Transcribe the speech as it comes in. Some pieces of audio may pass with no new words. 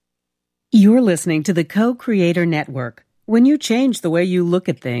You're listening to the Co-Creator Network. When you change the way you look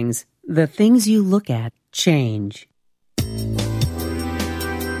at things, the things you look at change.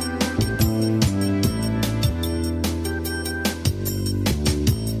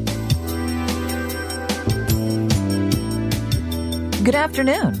 Good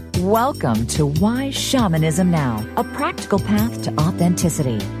afternoon. Welcome to Why Shamanism Now, a practical path to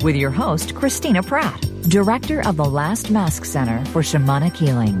authenticity with your host, Christina Pratt, Director of the Last Mask Center for Shamanic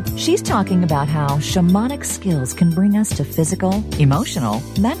Healing. She's talking about how shamanic skills can bring us to physical, emotional,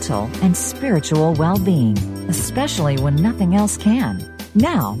 mental, and spiritual well-being, especially when nothing else can.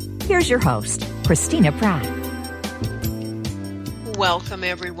 Now, here's your host, Christina Pratt. Welcome,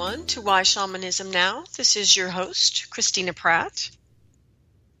 everyone, to Why Shamanism Now. This is your host, Christina Pratt.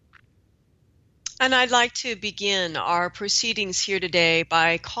 And I'd like to begin our proceedings here today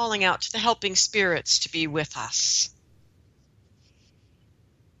by calling out to the helping spirits to be with us.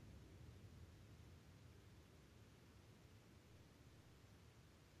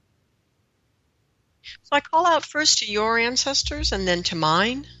 So I call out first to your ancestors and then to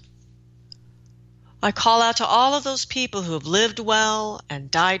mine. I call out to all of those people who have lived well and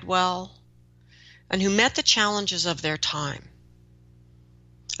died well and who met the challenges of their time.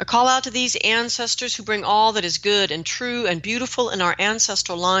 I call out to these ancestors who bring all that is good and true and beautiful in our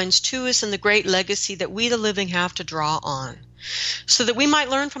ancestral lines to us in the great legacy that we the living have to draw on, so that we might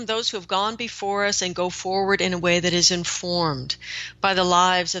learn from those who have gone before us and go forward in a way that is informed by the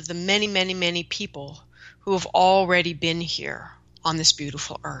lives of the many, many, many people who have already been here on this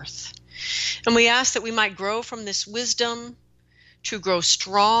beautiful earth. And we ask that we might grow from this wisdom to grow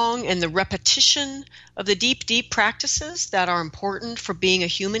strong in the repetition of the deep, deep practices that are important for being a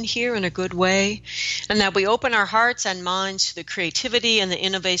human here in a good way, and that we open our hearts and minds to the creativity and the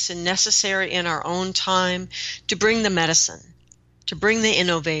innovation necessary in our own time to bring the medicine, to bring the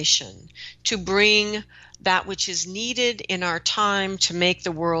innovation, to bring that which is needed in our time to make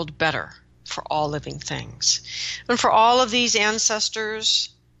the world better for all living things. And for all of these ancestors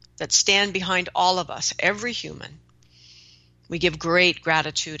that stand behind all of us, every human, we give great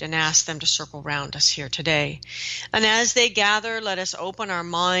gratitude and ask them to circle round us here today. And as they gather, let us open our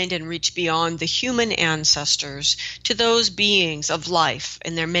mind and reach beyond the human ancestors to those beings of life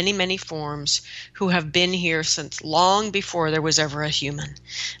in their many, many forms who have been here since long before there was ever a human.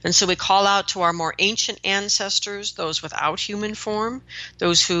 And so we call out to our more ancient ancestors, those without human form,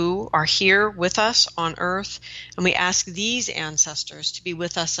 those who are here with us on earth, and we ask these ancestors to be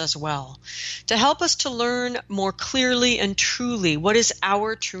with us as well, to help us to learn more clearly and truly what is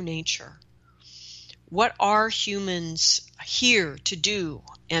our true nature. What are humans here to do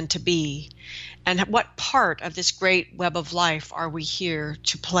and to be? And what part of this great web of life are we here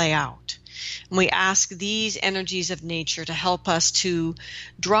to play out? And we ask these energies of nature to help us to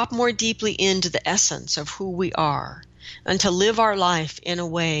drop more deeply into the essence of who we are and to live our life in a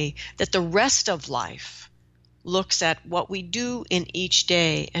way that the rest of life looks at what we do in each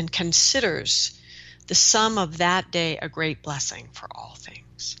day and considers the sum of that day a great blessing for all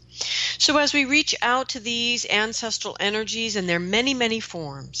things. So as we reach out to these ancestral energies in their many, many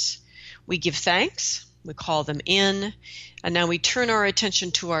forms, we give thanks, we call them in, and now we turn our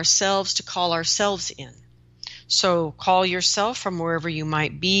attention to ourselves to call ourselves in. So call yourself from wherever you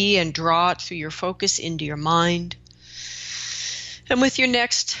might be and draw it through your focus into your mind. And with your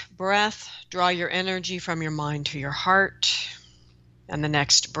next breath, draw your energy from your mind to your heart, and the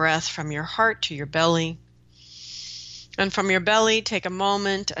next breath from your heart to your belly. And from your belly, take a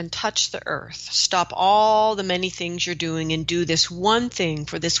moment and touch the earth. Stop all the many things you're doing and do this one thing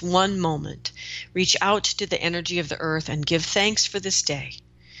for this one moment. Reach out to the energy of the earth and give thanks for this day.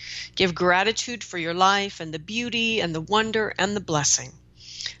 Give gratitude for your life and the beauty and the wonder and the blessing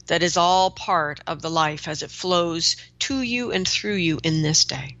that is all part of the life as it flows to you and through you in this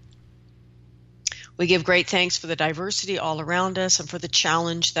day. We give great thanks for the diversity all around us and for the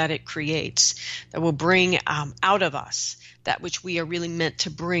challenge that it creates that will bring out of us that which we are really meant to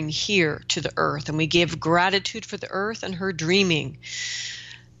bring here to the earth. And we give gratitude for the earth and her dreaming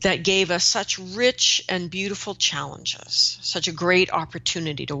that gave us such rich and beautiful challenges, such a great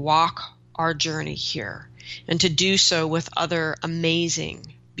opportunity to walk our journey here and to do so with other amazing,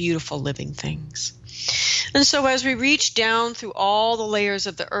 beautiful living things. And so as we reach down through all the layers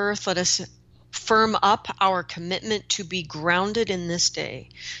of the earth, let us firm up our commitment to be grounded in this day,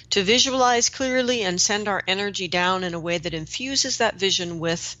 to visualize clearly and send our energy down in a way that infuses that vision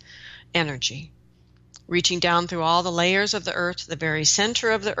with energy, reaching down through all the layers of the earth to the very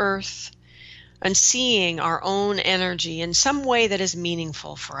center of the earth and seeing our own energy in some way that is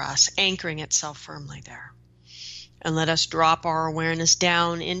meaningful for us, anchoring itself firmly there. And let us drop our awareness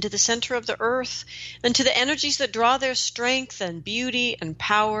down into the center of the earth and to the energies that draw their strength and beauty and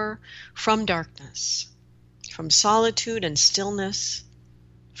power from darkness, from solitude and stillness,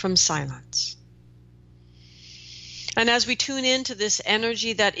 from silence. And as we tune into this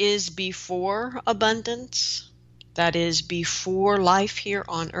energy that is before abundance, that is before life here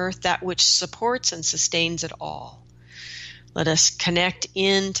on earth, that which supports and sustains it all, let us connect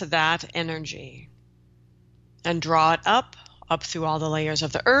into that energy and draw it up through all the layers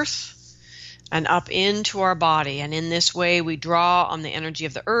of the earth and up into our body. And in this way, we draw on the energy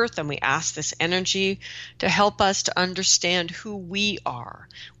of the earth and we ask this energy to help us to understand who we are,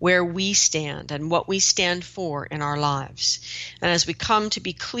 where we stand, and what we stand for in our lives. And as we come to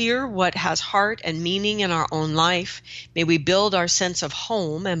be clear what has heart and meaning in our own life, may we build our sense of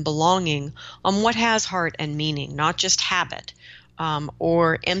home and belonging on what has heart and meaning, not just habit,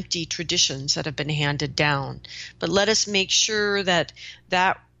 or empty traditions that have been handed down. But let us make sure that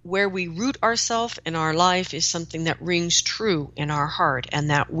where we root ourselves in our life is something that rings true in our heart,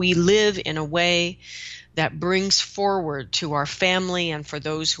 and that we live in a way that brings forward to our family and for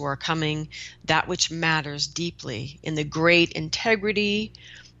those who are coming that which matters deeply in the great integrity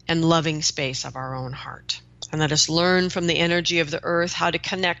and loving space of our own heart. And let us learn from the energy of the earth how to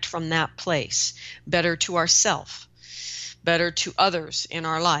connect from that place better to ourselves, better to others in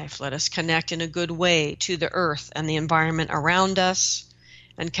our life. Let us connect in a good way to the earth and the environment around us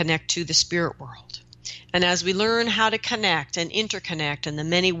and connect to the spirit world. And as we learn how to connect and interconnect in the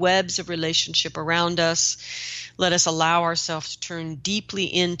many webs of relationship around us, let us allow ourselves to turn deeply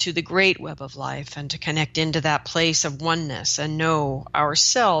into the great web of life and to connect into that place of oneness and know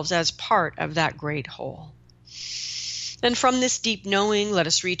ourselves as part of that great whole. And from this deep knowing, let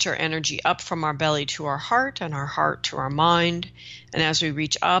us reach our energy up from our belly to our heart and our heart to our mind. And as we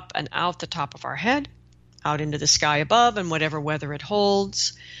reach up and out the top of our head, out into the sky above and whatever weather it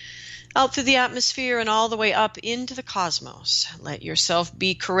holds, out through the atmosphere and all the way up into the cosmos, let yourself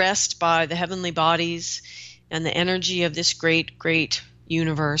be caressed by the heavenly bodies and the energy of this great, great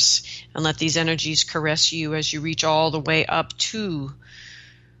universe. And let these energies caress you as you reach all the way up to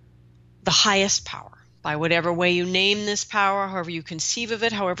the highest power. By whatever way you name this power, however you conceive of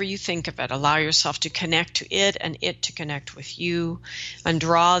it, however you think of it, allow yourself to connect to it and it to connect with you, and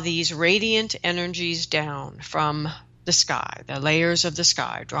draw these radiant energies down from the sky, the layers of the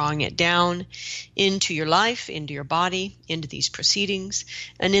sky, drawing it down into your life, into your body, into these proceedings.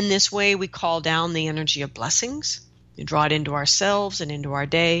 And in this way, we call down the energy of blessings. We draw it into ourselves and into our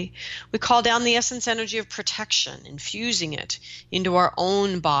day. We call down the essence energy of protection, infusing it into our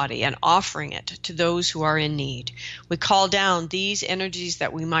own body and offering it to those who are in need. We call down these energies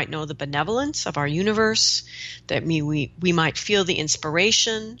that we might know the benevolence of our universe, that we might feel the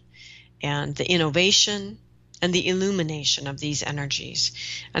inspiration and the innovation and the illumination of these energies.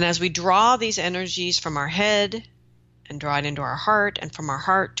 And as we draw these energies from our head and draw it into our heart, and from our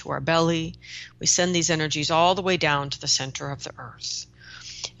heart to our belly, we send these energies all the way down to the center of the earth.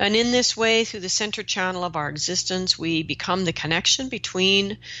 And in this way, through the center channel of our existence, we become the connection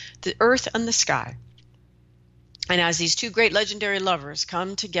between the earth and the sky. And as these two great legendary lovers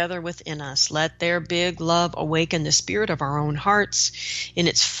come together within us, let their big love awaken the spirit of our own hearts in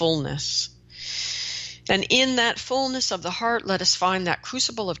its fullness. And in that fullness of the heart, let us find that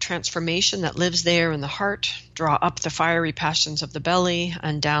crucible of transformation that lives there in the heart. Draw up the fiery passions of the belly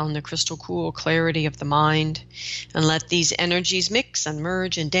and down the crystal cool clarity of the mind. And let these energies mix and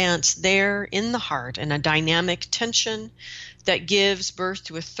merge and dance there in the heart in a dynamic tension that gives birth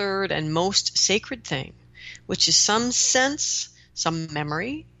to a third and most sacred thing, which is some sense, some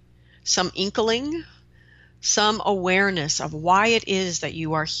memory, some inkling, some awareness of why it is that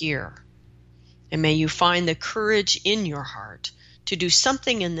you are here. And may you find the courage in your heart to do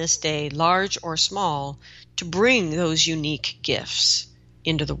something in this day, large or small, to bring those unique gifts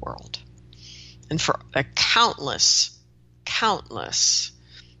into the world. And for a countless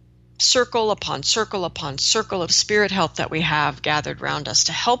circle upon circle upon circle of spirit help that we have gathered round us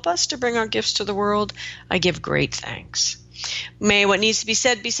to help us to bring our gifts to the world, I give great thanks. May what needs to be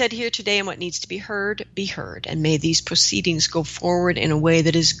said here today, and what needs to be heard, and may these proceedings go forward in a way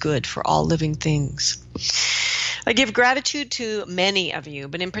that is good for all living things. I give gratitude to many of you,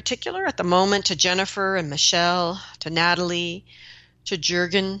 but in particular at the moment to Jennifer and Michelle, to Natalie, to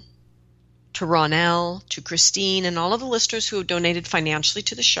Jürgen, to Ronell, to Christine, and all of the listeners who have donated financially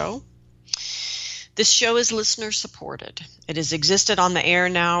to the show. This show is listener supported. It has existed on the air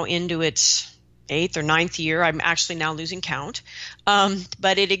now into its 8th or 9th year. I'm actually now losing count.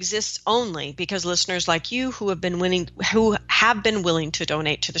 But it exists only because listeners like you who have been willing to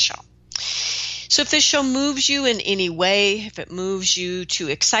donate to the show. So if this show moves you in any way, if it moves you to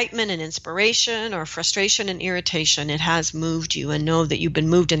excitement and inspiration or frustration and irritation, it has moved you, and know that you've been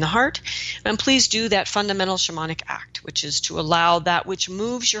moved in the heart. And please do that fundamental shamanic act, which is to allow that which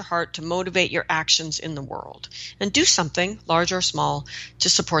moves your heart to motivate your actions in the world. And do something, large or small, to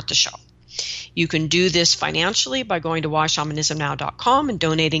support the show. You can do this financially by going to whyshamanismnow.com and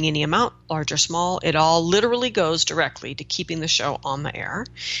donating any amount, large or small. It all literally goes directly to keeping the show on the air.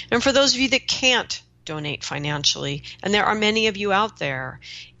 And for those of you that can't donate financially, and there are many of you out there,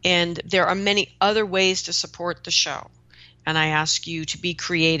 and there are many other ways to support the show. And I ask you to be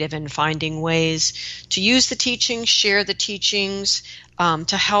creative in finding ways to use the teachings, share the teachings,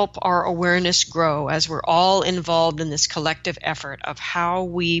 to help our awareness grow as we're all involved in this collective effort of how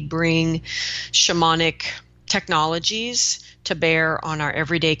we bring shamanic technologies to bear on our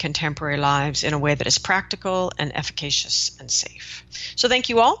everyday contemporary lives in a way that is practical and efficacious and safe. So thank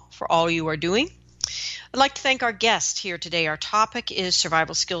you all for all you are doing. I'd like to thank our guest here today. Our topic is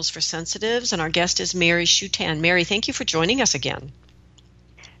survival skills for sensitives, and our guest is Mary Schutan. Mary, thank you for joining us again.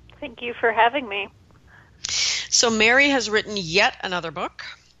 Thank you for having me. So Mary has written yet another book.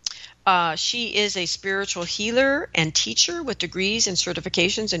 She is a spiritual healer and teacher with degrees and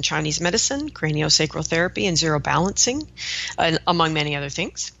certifications in Chinese medicine, craniosacral therapy, and zero balancing, among many other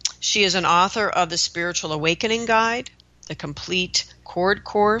things. She is an author of The Spiritual Awakening Guide, The Complete Cord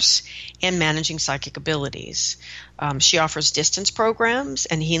Course, and Managing Psychic Abilities. She offers distance programs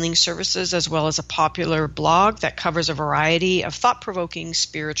and healing services, as well as a popular blog that covers a variety of thought-provoking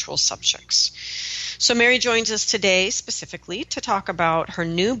spiritual subjects. So Mary joins us today specifically to talk about her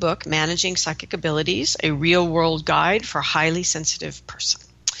new book, Managing Psychic Abilities, a real-world guide for a highly sensitive person.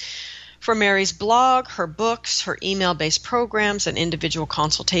 For Mary's blog, her books, her email-based programs, and individual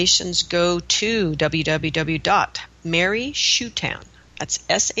consultations, go to www.maryschutan. That's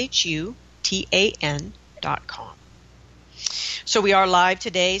SHUTAN.com. So we are live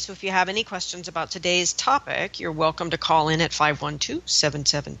today, so if you have any questions about today's topic, you're welcome to call in at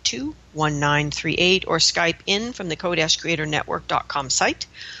 512-772-1938 or Skype in from the co-creatornetwork.com site.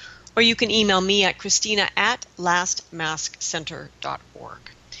 Or you can email me at Christina@lastmaskcenter.org.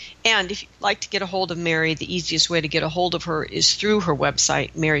 And if you'd like to get a hold of Mary, the easiest way to get a hold of her is through her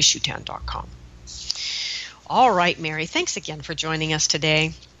website, maryschutan.com. All right, Mary, thanks again for joining us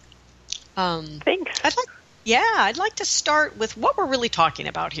today. Thanks. I'd like to start with what we're really talking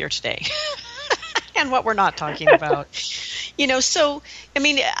about here today and what we're not talking about.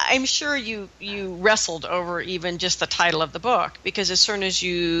 I'm sure you wrestled over even just the title of the book, because as soon as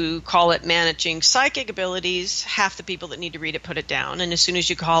you call it Managing Psychic Abilities, half the people that need to read it put it down. And as soon as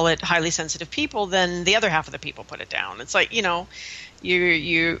you call it Highly Sensitive People, then the other half of the people put it down. It's like,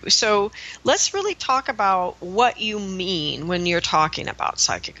 so let's really talk about what you mean when you're talking about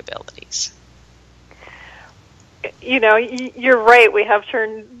psychic abilities. You're right. We have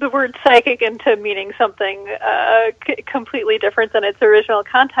turned the word psychic into meaning something completely different than its original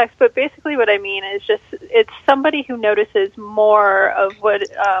context. But basically what I mean is just it's somebody who notices more of what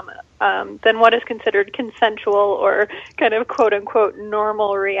than what is considered consensual or kind of quote-unquote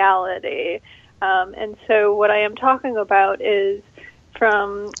normal reality. And so what I am talking about is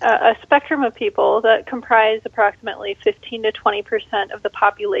from a spectrum of people that comprise approximately 15 to 20% of the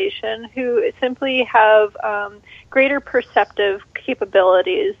population who simply have greater perceptive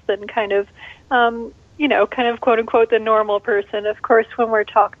capabilities than kind of quote unquote the normal person. Of course, when we're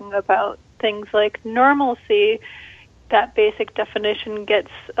talking about things like normalcy, that basic definition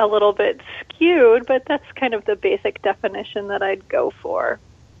gets a little bit skewed, but that's kind of the basic definition that I'd go for.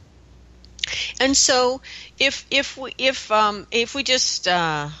 And so, if we just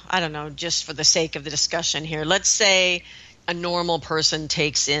just for the sake of the discussion here, let's say a normal person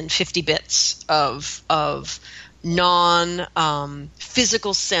takes in 50 bits of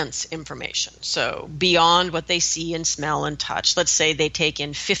non-physical sense information, so beyond what they see and smell and touch. Let's say they take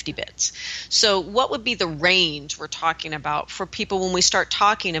in 50 bits. So, what would be the range we're talking about for people when we start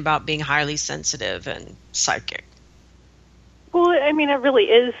talking about being highly sensitive and psychic? Well, I mean, it really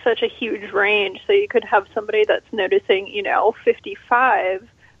is such a huge range. So you could have somebody that's noticing, 55,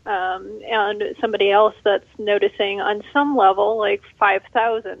 and somebody else that's noticing on some level like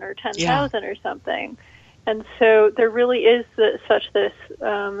 5,000 or 10,000 or something. And so there really is such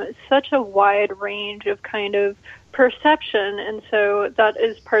a wide range of kind of perception. And so that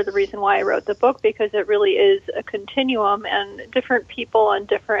is part of the reason why I wrote the book, because it really is a continuum, and different people on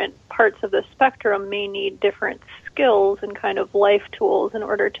different parts of the spectrum may need different skills and kind of life tools in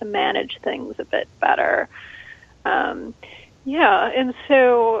order to manage things a bit better. Yeah, and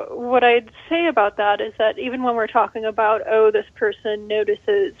so what I'd say about that is that even when we're talking about, this person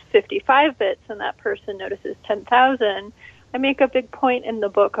notices 55 bits and that person notices 10,000, I make a big point in the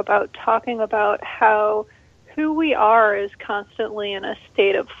book about talking about how who we are is constantly in a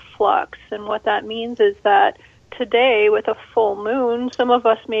state of flux. And what that means is that today, with a full moon, some of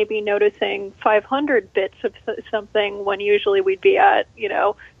us may be noticing 500 bits of something when usually we'd be at,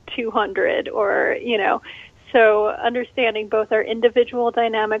 200 or, So understanding both our individual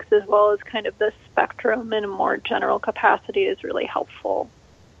dynamics as well as kind of the spectrum in a more general capacity is really helpful.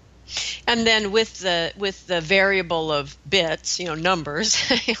 And then with the variable of bits, numbers,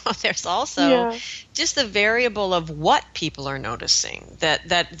 there's also just the variable of what people are noticing. That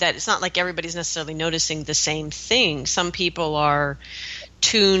it's not like everybody's necessarily noticing the same thing. Some people are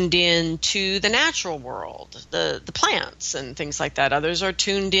tuned in to the natural world, the plants and things like that. Others are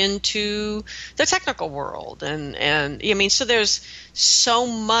tuned into the technical world, and I mean, so there's so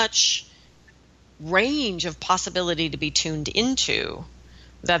much range of possibility to be tuned into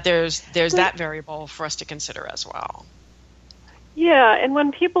that there's that variable for us to consider as well. Yeah, and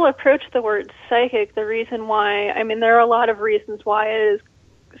when people approach the word psychic, the reason why, I mean, there are a lot of reasons why it is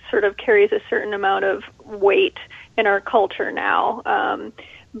sort of carries a certain amount of weight in our culture now.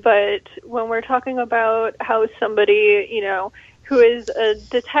 But when we're talking about how somebody, who is a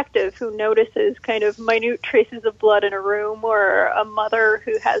detective who notices kind of minute traces of blood in a room, or a mother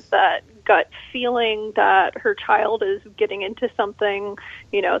who has that gut feeling that her child is getting into something,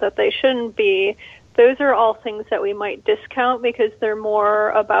 that they shouldn't be, those are all things that we might discount because they're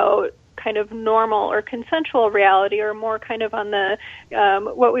more about kind of normal or consensual reality, or more kind of on the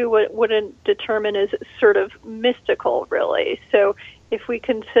what we wouldn't determine as sort of mystical, really. So if we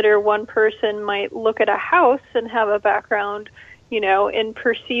consider one person might look at a house and have a background, in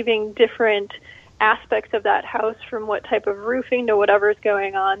perceiving different aspects of that house, from what type of roofing to whatever's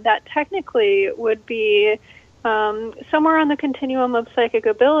going on, that technically would be somewhere on the continuum of psychic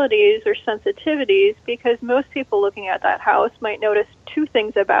abilities or sensitivities, because most people looking at that house might notice two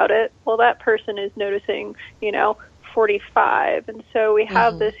things about it. Well, that person is noticing, 45. And so we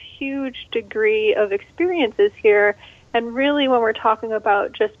have this huge degree of experiences here. And really, when we're talking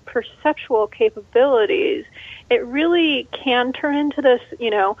about just perceptual capabilities, it really can turn into this,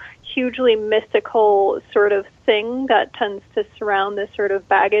 hugely mystical sort of thing that tends to surround this sort of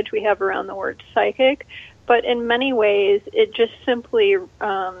baggage we have around the word psychic. But in many ways, it just simply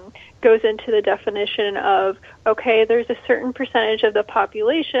goes into the definition of, okay, there's a certain percentage of the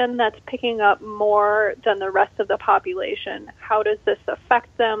population that's picking up more than the rest of the population. How does this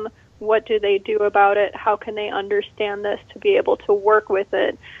affect them? What do they do about it? How can they understand this to be able to work with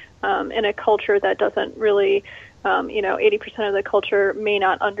it in a culture that doesn't really, 80% of the culture may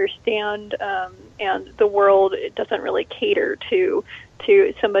not understand, and the world doesn't really cater to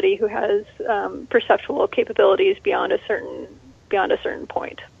somebody who has perceptual capabilities beyond a certain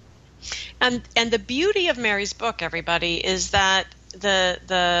point. And the beauty of Mary's book, everybody, is that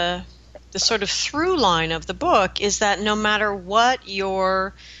the sort of through line of the book is that no matter what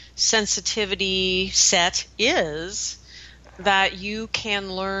your sensitivity set is, that you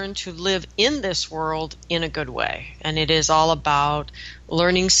can learn to live in this world in a good way. And it is all about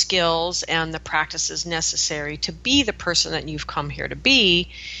learning skills and the practices necessary to be the person that you've come here to be,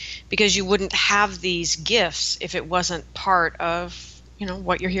 because you wouldn't have these gifts if it wasn't part of,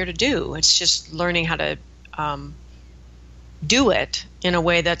 what you're here to do. It's just learning how to do it in a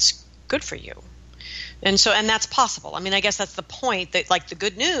way that's good for you. And that's possible. I mean, I guess that's the point, that like the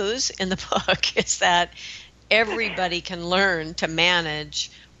good news in the book is that everybody can learn to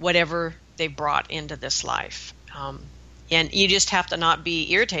manage whatever they brought into this life. And you just have to not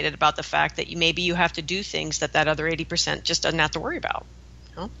be irritated about the fact that maybe you have to do things that other 80% just doesn't have to worry about.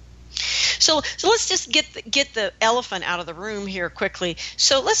 So let's just get the elephant out of the room here quickly.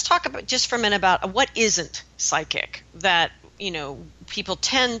 So let's talk about just for a minute about what isn't psychic, that people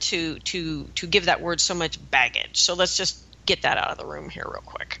tend to give that word so much baggage. So let's just get that out of the room here real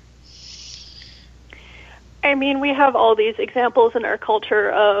quick. I mean, we have all these examples in our culture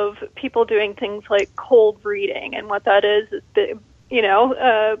of people doing things like cold reading, and what that is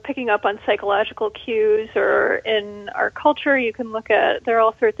picking up on psychological cues. Or in our culture, you can look at, there are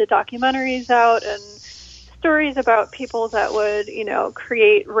all sorts of documentaries out and stories about people that would,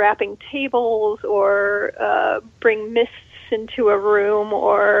 create wrapping tables, or bring mists into a room,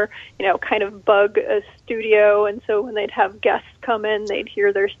 or, kind of bug a studio. And so when they'd have guests come in, they'd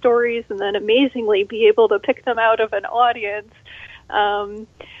hear their stories and then amazingly be able to pick them out of an audience.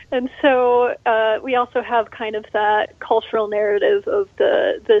 And so we also have kind of that cultural narrative of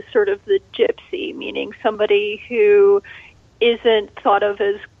the sort of the gypsy, meaning somebody who isn't thought of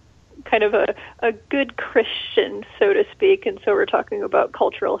as kind of a good Christian, so to speak, and so we're talking about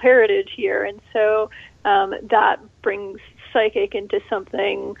cultural heritage here, and so that brings psychic into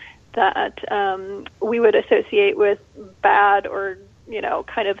something that we would associate with bad, or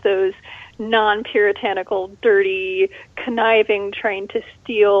kind of those non-puritanical, dirty, conniving, trying to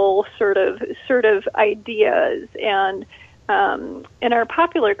steal sort of ideas. And in our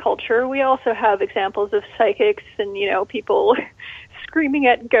popular culture, we also have examples of psychics and people screaming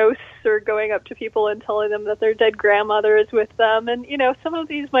at ghosts or going up to people and telling them that their dead grandmother is with them. And some of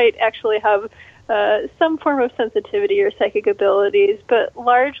these might actually have some form of sensitivity or psychic abilities, but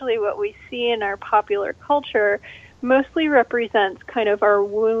largely what we see in our popular culture mostly represents kind of our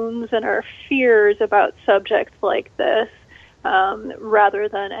wounds and our fears about subjects like this, rather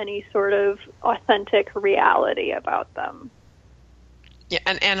than any sort of authentic reality about them. Yeah,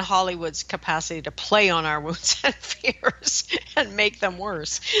 and Hollywood's capacity to play on our wounds and fears and make them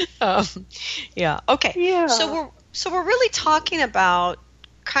worse. Yeah. Okay. Yeah. So we're really talking about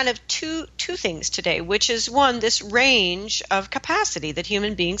kind of two things today, which is one, this range of capacity that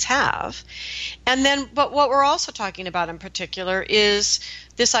human beings have, and then, but what we're also talking about in particular is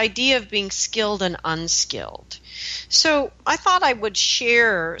this idea of being skilled and unskilled. So I thought I would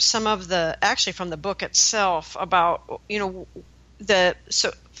share some of actually from the book itself about,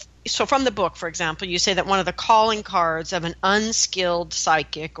 so from the book, for example, you say that one of the calling cards of an unskilled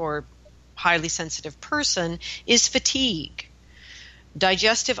psychic or highly sensitive person is fatigue,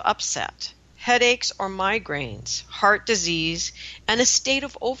 digestive upset, headaches or migraines, heart disease, and a state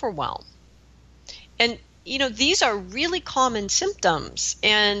of overwhelm. And, these are really common symptoms.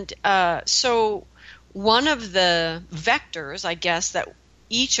 And so one of the vectors, I guess, that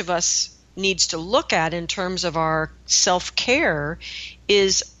each of us needs to look at in terms of our self-care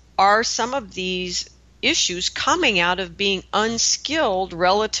is, are some of these issues coming out of being unskilled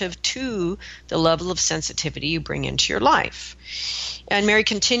relative to the level of sensitivity you bring into your life? And Mary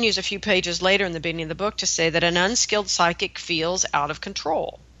continues a few pages later in the beginning of the book to say that an unskilled psychic feels out of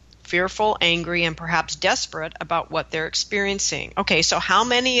control, fearful, angry, and perhaps desperate about what they're experiencing. Okay, so how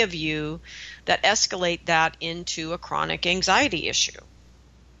many of you that escalate that into a chronic anxiety issue?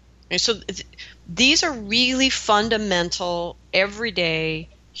 And so these are really fundamental, everyday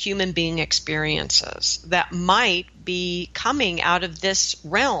human being experiences that might be coming out of this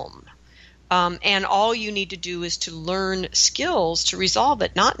realm. And all you need to do is to learn skills to resolve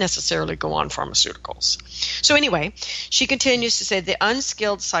it, not necessarily go on pharmaceuticals. So anyway, she continues to say the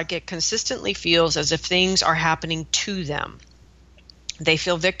unskilled psychic consistently feels as if things are happening to them. They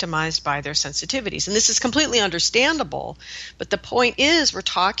feel victimized by their sensitivities. And this is completely understandable, but the point is we're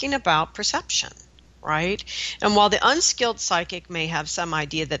talking about perception, right? And while the unskilled psychic may have some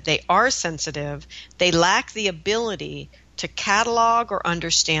idea that they are sensitive, they lack the ability to catalog or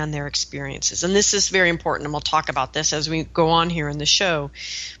understand their experiences. And this is very important, and we'll talk about this as we go on here in the show.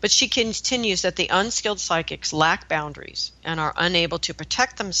 But she continues that the unskilled psychics lack boundaries and are unable to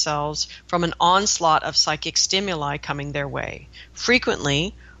protect themselves from an onslaught of psychic stimuli coming their way.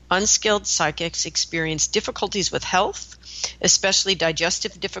 Frequently, unskilled psychics experience difficulties with health, especially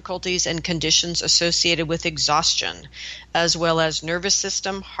digestive difficulties and conditions associated with exhaustion, as well as nervous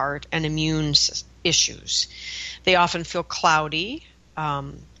system, heart, and immune issues. They often feel cloudy,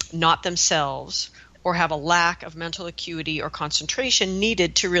 not themselves, or have a lack of mental acuity or concentration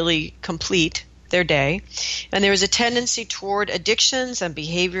needed to really complete their day. And there is a tendency toward addictions and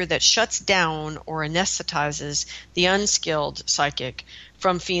behavior that shuts down or anesthetizes the unskilled psychic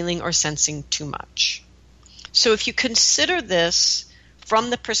from feeling or sensing too much. So if you consider this from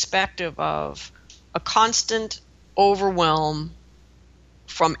the perspective of a constant overwhelm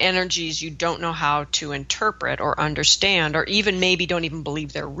from energies you don't know how to interpret or understand, or even maybe don't even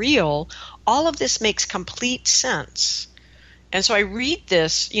believe they're real, all of this makes complete sense. And so I read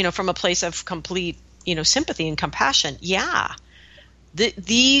this, from a place of complete, sympathy and compassion. Yeah,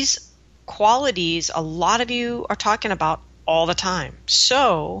 these qualities a lot of you are talking about all the time.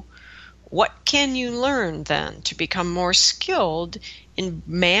 So what can you learn then to become more skilled in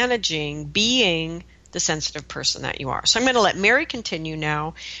managing being the sensitive person that you are? So I'm going to let Mary continue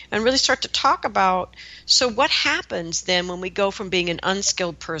now and really start to talk about, so what happens then when we go from being an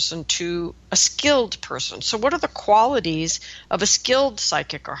unskilled person to a skilled person? So what are the qualities of a skilled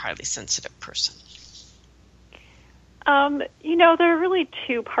psychic or highly sensitive person? There are really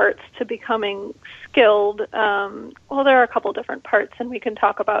two parts to becoming skilled. There are a couple different parts, and we can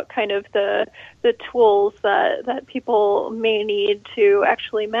talk about kind of the tools that people may need to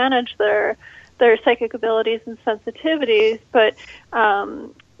actually manage their psychic abilities and sensitivities. But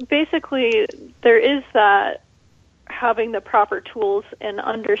basically, there is that having the proper tools and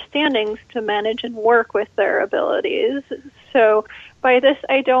understandings to manage and work with their abilities. So by this,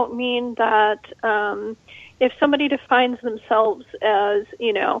 I don't mean that if somebody defines themselves as,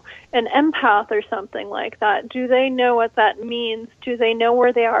 an empath or something like that, do they know what that means? Do they know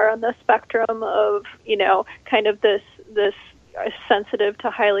where they are on the spectrum of, kind of this sensitive to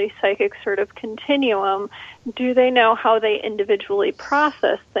highly psychic sort of continuum? Do they know how they individually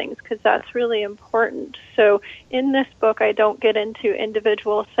process things? Because that's really important. So in this book, I don't get into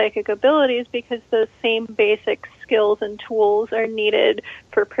individual psychic abilities because the same basic skills and tools are needed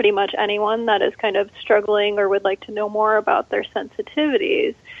for pretty much anyone that is kind of struggling or would like to know more about their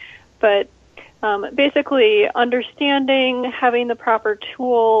sensitivities. But basically understanding, having the proper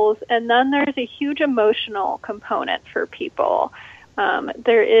tools, and then there's a huge emotional component for people.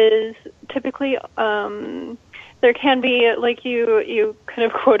 There is typically, there can be, like you kind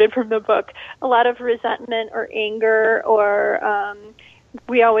of quoted from the book, a lot of resentment or anger, or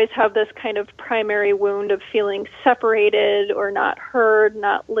we always have this kind of primary wound of feeling separated or not heard,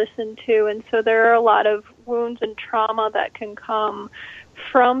 not listened to, and so there are a lot of wounds and trauma that can come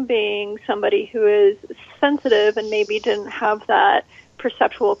from being somebody who is sensitive and maybe didn't have that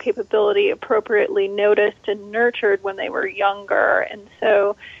perceptual capability appropriately noticed and nurtured when they were younger. And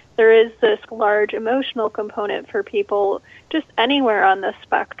so there is this large emotional component for people just anywhere on the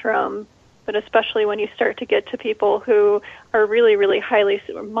spectrum, but especially when you start to get to people who are really, really highly,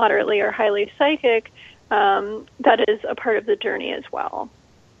 moderately or highly psychic, that is a part of the journey as well.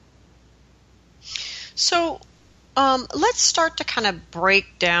 So let's start to kind of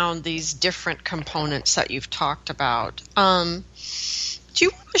break down these different components that you've talked about. Do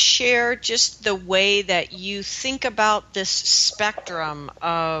you want to share just the way that you think about this spectrum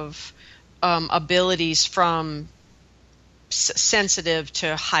of abilities from sensitive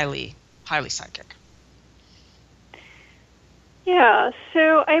to highly psychic? Yeah,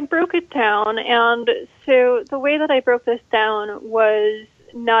 so I broke it down, and so the way that I broke this down was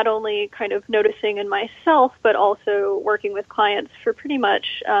not only kind of noticing in myself, but also working with clients for pretty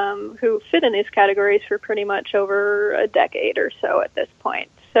much who fit in these categories for pretty much over a decade or so at this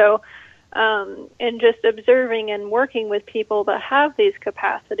point. So, and just observing and working with people that have these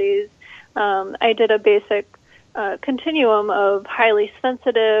capacities, I did a basic continuum of highly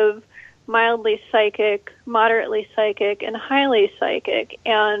sensitive, mildly psychic, moderately psychic, and highly psychic.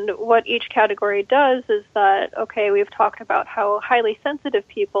 And what each category does is that, okay, we've talked about how highly sensitive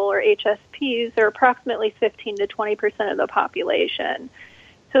people, or HSPs, are approximately 15 to 20% of the population.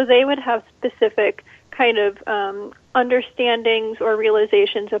 So they would have specific kind of understandings or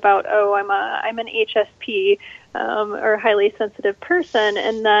realizations about, oh, I'm an HSP or highly sensitive person.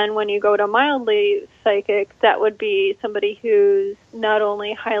 And then when you go to mildly psychic, that would be somebody who's not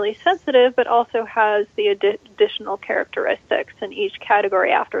only highly sensitive, but also has the additional characteristics. And each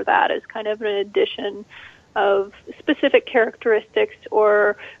category after that is kind of an addition of specific characteristics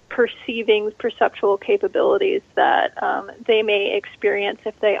or perceptual capabilities that they may experience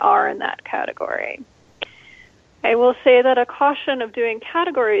if they are in that category. I will say that a caution of doing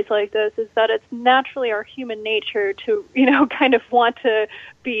categories like this is that it's naturally our human nature to, kind of want to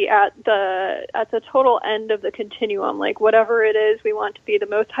be at the total end of the continuum, like whatever it is, we want to be the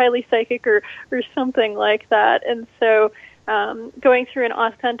most highly psychic or something like that. And so going through an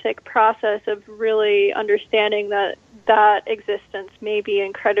authentic process of really understanding that existence may be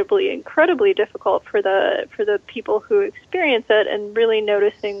incredibly difficult for the people who experience it, and really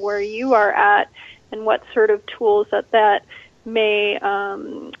noticing where you are at and what sort of tools that may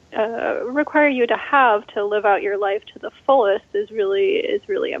require you to have to live out your life to the fullest is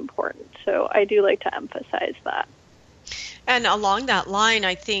really important. So I do like to emphasize that. And along that line,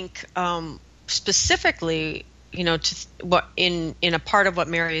 I think specifically, to what in a part of what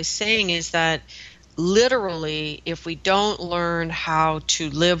Mary is saying is that literally, if we don't learn how to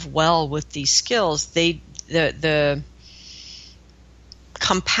live well with these skills, the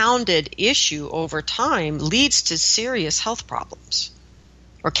compounded issue over time leads to serious health problems,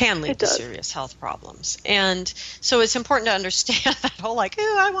 or can lead to serious health problems. And so it's important to understand that whole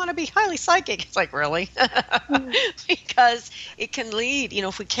I want to be highly psychic. It's like, really? Because it can lead,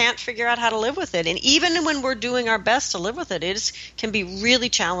 if we can't figure out how to live with it. And even when we're doing our best to live with it, can be really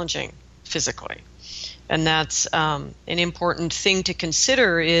challenging physically. And that's an important thing to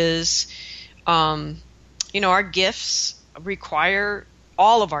consider is, our gifts require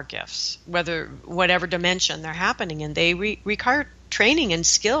all of our gifts, whatever dimension they're happening in, they require training and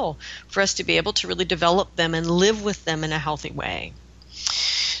skill for us to be able to really develop them and live with them in a healthy way.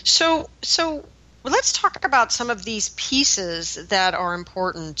 So Well, let's talk about some of these pieces that are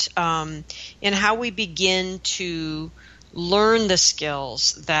important in how we begin to learn the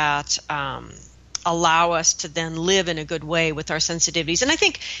skills that allow us to then live in a good way with our sensitivities. And I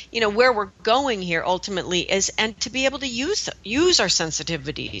think, where we're going here ultimately is, and to be able to use our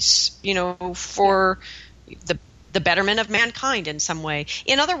sensitivities, for the betterment of mankind in some way.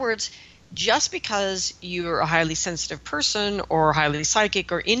 In other words, just because you're a highly sensitive person or highly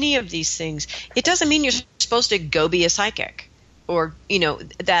psychic or any of these things, it doesn't mean you're supposed to go be a psychic, or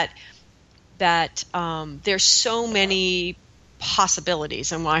that there's so many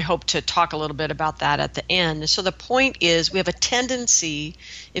possibilities, and I hope to talk a little bit about that at the end. So the point is, we have a tendency,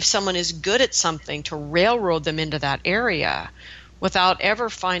 if someone is good at something, to railroad them into that area without ever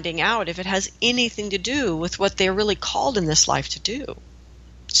finding out if it has anything to do with what they're really called in this life to do.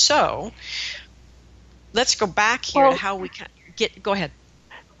 So let's go back here to how we can go ahead.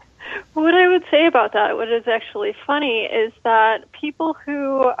 What I would say about that, what is actually funny, is that people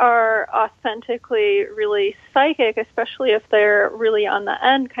who are authentically really psychic, especially if they're really on the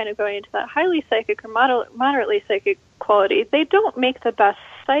end, kind of going into that highly psychic or moderately psychic quality, they don't make the best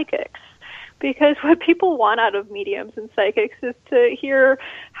psychics. Because what people want out of mediums and psychics is to hear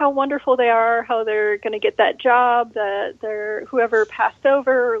how wonderful they are, how they're going to get that job, that whoever passed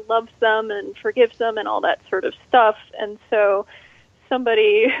over loves them and forgives them and all that sort of stuff. And so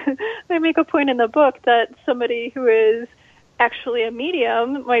I make a point in the book that somebody who is actually a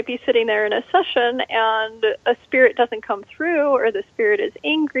medium might be sitting there in a session and a spirit doesn't come through, or the spirit is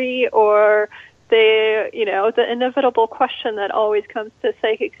angry, or the inevitable question that always comes to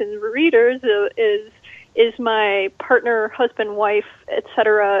psychics and readers is my partner, husband, wife,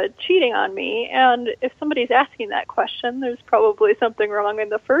 etc., cheating on me? And if somebody's asking that question, there's probably something wrong in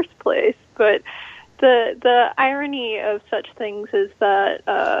the first place. But the irony of such things is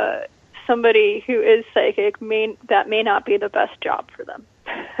that somebody who is psychic may not be the best job for them,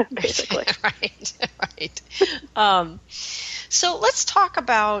 basically. Right. So let's talk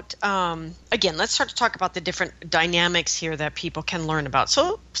about, let's start to talk about the different dynamics here that people can learn about.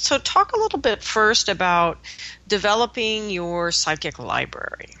 So talk a little bit first about developing your psychic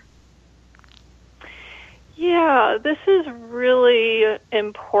library. Yeah, this is really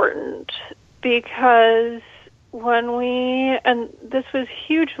important because and this was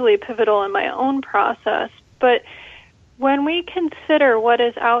hugely pivotal in my own process, but when we consider what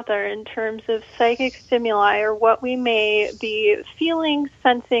is out there in terms of psychic stimuli or what we may be feeling,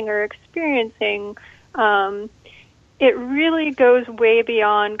 sensing, or experiencing, it really goes way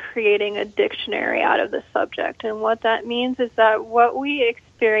beyond creating a dictionary out of the subject. And what that means is that what we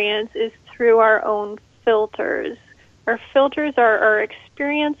experience is through our own filters. Our filters are our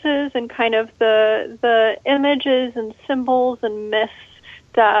experiences and kind of the images and symbols and myths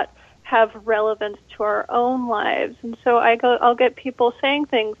that have relevance to our own lives. And so I'll get people saying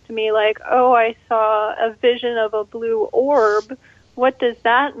things to me like, "Oh, I saw a vision of a blue orb. What does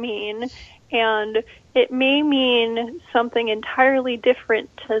that mean?" And it may mean something entirely different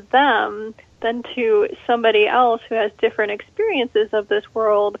to them than to somebody else who has different experiences of this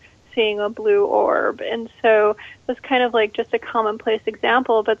world seeing a blue orb. And so that's kind of like just a commonplace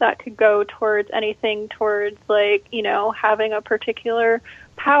example, but that could go towards anything towards having a particular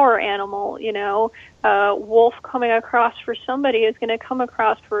power animal. Wolf coming across for somebody is going to come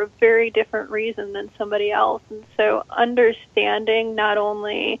across for a very different reason than somebody else. And so understanding not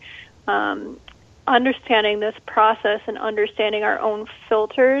only understanding this process and understanding our own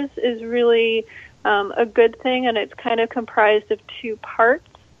filters is really a good thing, and it's kind of comprised of two parts.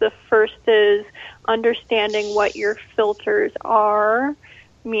 The first is understanding what your filters are,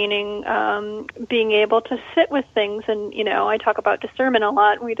 meaning being able to sit with things. And, I talk about discernment a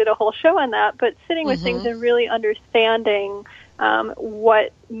lot, and we did a whole show on that, but sitting with things and really understanding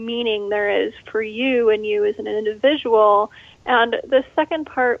what meaning there is for you and you as an individual. And the second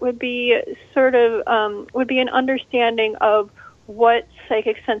part would be an understanding of what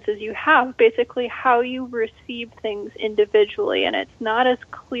psychic senses you have, basically how you receive things individually. And it's not as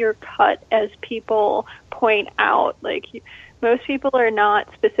clear-cut as people point out. Most people are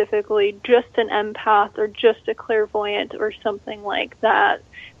not specifically just an empath or just a clairvoyant or something like that.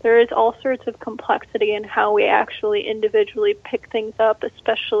 There is all sorts of complexity in how we actually individually pick things up,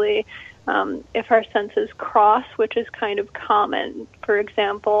 especially if our senses cross, which is kind of common. For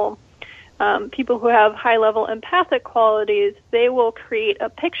example, people who have high-level empathic qualities, they will create a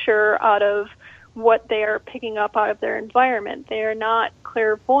picture out of what they are picking up out of their environment. They are not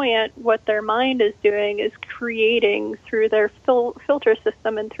clairvoyant. What their mind is doing is creating through their filter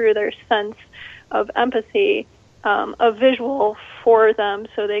system and through their sense of empathy a visual for them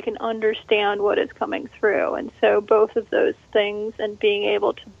so they can understand what is coming through. And so both of those things and being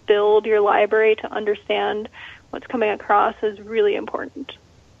able to build your library to understand what's coming across is really important.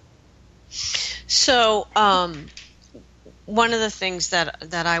 So one of the things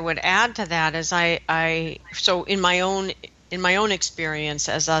that I would add to that is so in my own experience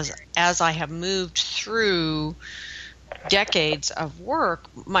as I have moved through decades of work,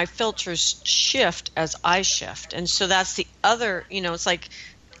 my filters shift as I shift. And so that's the other, it's like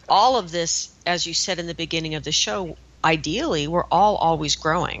all of this, as you said in the beginning of the show, ideally we're all always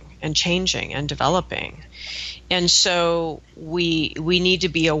growing and changing and developing. And so we need to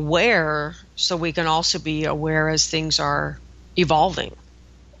be aware so we can also be aware as things are evolving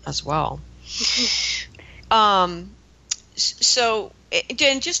as well. So,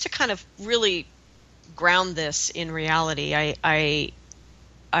 and just to kind of really ground this in reality, I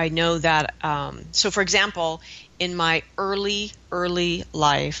know that, so for example, in my early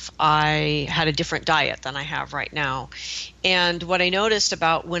life, I had a different diet than I have right now. And what I noticed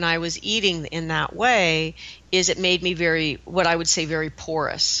about when I was eating in that way is it made me what I would say very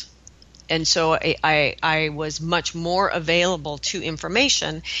porous. And so I was much more available to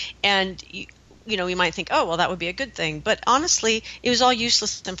information. And you might think, oh, well, that would be a good thing. But honestly, it was all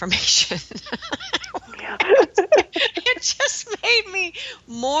useless information. It just gave me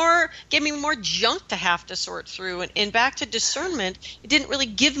more junk to have to sort through. And back to discernment, it didn't really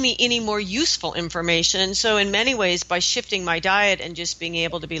give me any more useful information. And so in many ways, by shifting my diet and just being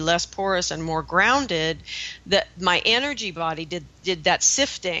able to be less porous and more grounded, that my energy body did that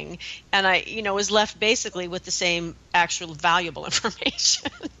sifting. And I, was left basically with the same actual valuable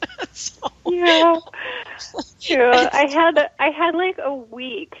information. Yeah. I had like a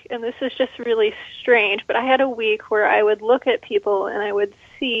week, and this is just really strange, but I had a week where I would look at people and I would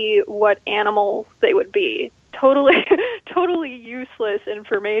see what animals they would be. Totally useless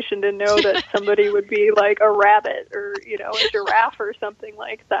information to know that somebody would be like a rabbit or, a giraffe or something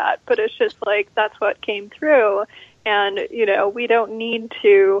like that. But it's just like, that's what came through. And, we don't need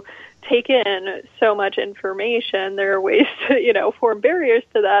to take in so much information. There are ways to, form barriers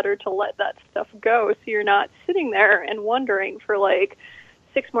to that or to let that stuff go. So you're not sitting there and wondering for like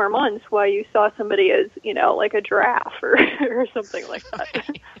 6 more months why you saw somebody as, like a giraffe or something like that.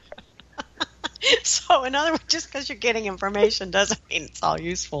 Right. So in other words, just because you're getting information doesn't mean it's all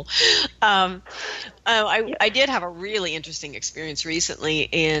useful. I did have a really interesting experience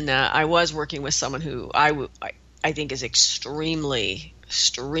recently I was working with someone who I think is extremely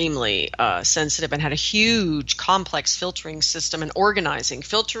sensitive and had a huge complex filtering and organizing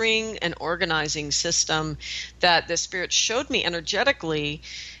system that the Spirit showed me energetically.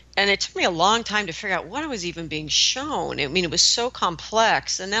 And it took me a long time to figure out what I was even being shown. I mean, it was so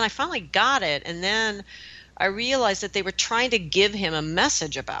complex. And then I finally got it. And then I realized that they were trying to give him a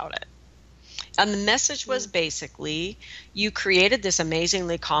message about it. And the message was basically, you created this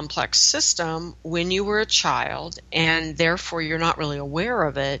amazingly complex system when you were a child, and therefore you're not really aware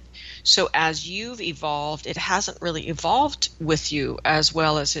of it. So as you've evolved, it hasn't really evolved with you as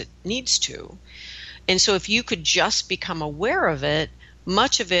well as it needs to. And so if you could just become aware of it,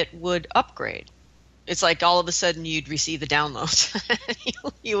 much of it would upgrade. It's like all of a sudden you'd receive the downloads.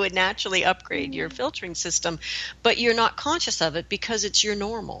 You would naturally upgrade your filtering system, but you're not conscious of it because it's your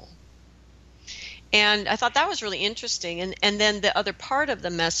normal. And I thought that was really interesting. And then the other part of the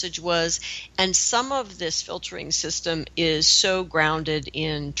message was, and some of this filtering system is so grounded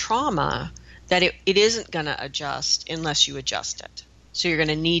in trauma that it isn't going to adjust unless you adjust it. So you're going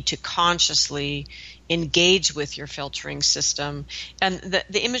to need to consciously engage with your filtering system. And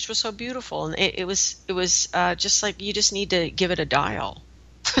the image was so beautiful, and it was just like you just need to give it a dial.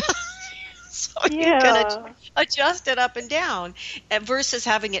 So you can adjust it up and down versus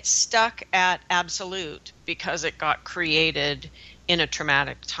having it stuck at absolute because it got created in a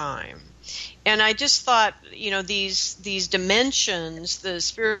traumatic time. And I just thought, these dimensions, the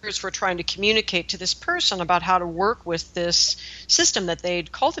spirits were trying to communicate to this person about how to work with this system that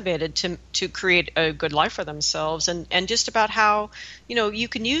they'd cultivated to create a good life for themselves, and just about how, you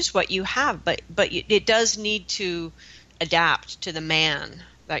can use what you have, but it does need to adapt to the man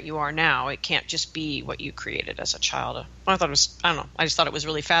that you are now. It can't just be what you created as a child. I just thought it was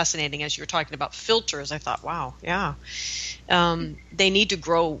really fascinating as you were talking about filters. I thought, wow, yeah. They need to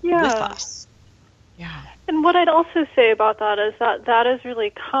grow with us. Yeah. And what I'd also say about that is that is really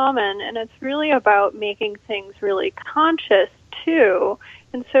common, and it's really about making things really conscious too.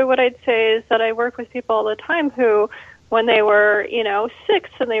 And so what I'd say is that I work with people all the time who, when they were, 6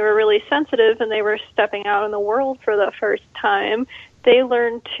 and they were really sensitive and they were stepping out in the world for the first time, they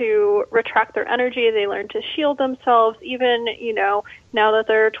learn to retract their energy, they learn to shield themselves. Even, now that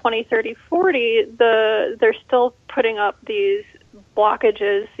they're 20, 30, 40, they're still putting up these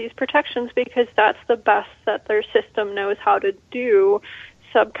blockages, these protections, because that's the best that their system knows how to do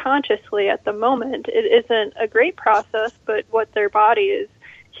subconsciously at the moment. It isn't a great process, but what their body is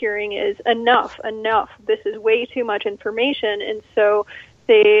hearing is enough. This is way too much information. And so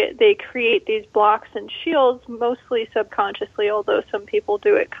they create these blocks and shields, mostly subconsciously, although some people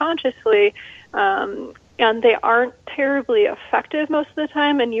do it consciously. And they aren't terribly effective most of the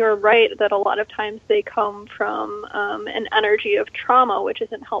time. And you're right that a lot of times they come from an energy of trauma, which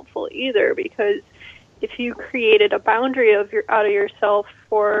isn't helpful either, because if you created a boundary out of yourself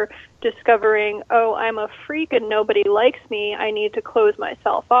for discovering, oh, I'm a freak and nobody likes me, I need to close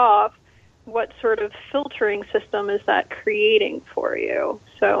myself off, what sort of filtering system is that creating for you?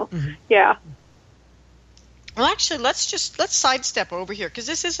 So, yeah. Well, actually, let's sidestep over here, because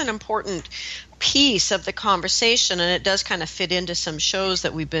this is an important piece of the conversation, and it does kind of fit into some shows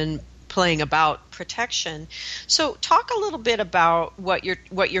that we've been playing about protection. So talk a little bit about what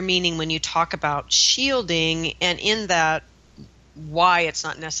you're meaning when you talk about shielding, and in that, why it's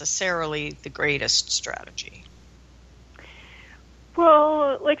not necessarily the greatest strategy.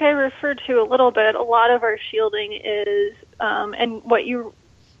 Well, like I referred to a little bit, a lot of our shielding is, and what you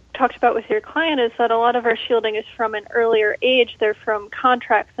talked about with your client, is that a lot of our shielding is from an earlier age. They're from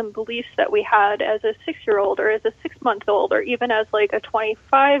contracts and beliefs that we had as a 6-year-old or as a 6-month-old or even as like a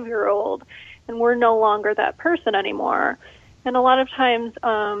 25-year-old, and we're no longer that person anymore. And a lot of times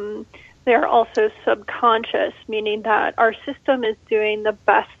they're also subconscious, meaning that our system is doing the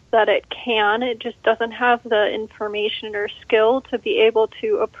best that it can. It just doesn't have the information or skill to be able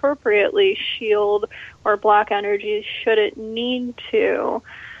to appropriately shield or block energies should it need to.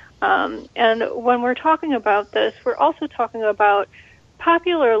 And when we're talking about this, we're also talking about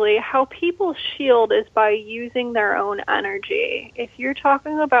popularly how people shield is by using their own energy. If you're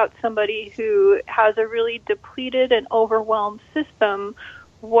talking about somebody who has a really depleted and overwhelmed system,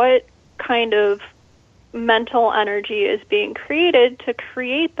 what kind of mental energy is being created to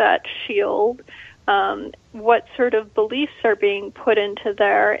create that shield? What sort of beliefs are being put into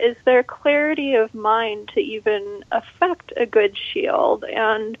there? Is there clarity of mind to even affect a good shield?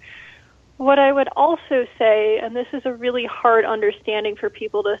 And what I would also say, and this is a really hard understanding for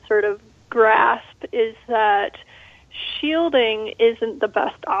people to sort of grasp, is that shielding isn't the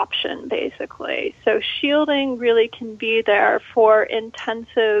best option, basically. So shielding really can be there for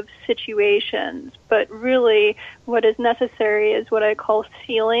intensive situations, but really what is necessary is what I call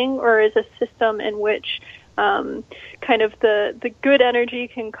sealing, or is a system in which kind of the good energy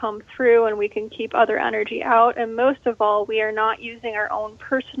can come through and we can keep other energy out. And most of all, we are not using our own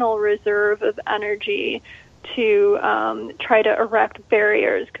personal reserve of energy to try to erect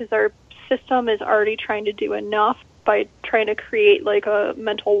barriers, because our system is already trying to do enough by trying to create like a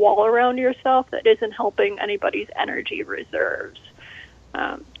mental wall around yourself that isn't helping anybody's energy reserves.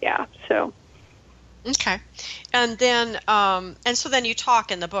 Okay. And then, and so then you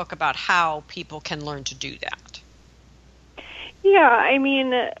talk in the book about how people can learn to do that. Yeah, I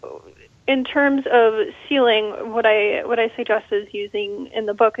mean, in terms of sealing, what I suggest is using in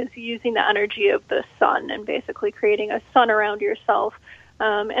the book is using the energy of the sun and basically creating a sun around yourself.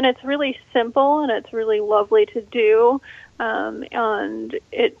 And it's really simple and it's really lovely to do. And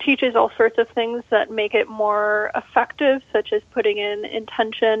it teaches all sorts of things that make it more effective, such as putting in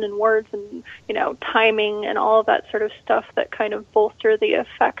intention and words and, timing and all of that sort of stuff that kind of bolster the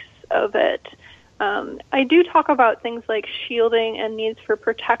effects of it. I do talk about things like shielding and needs for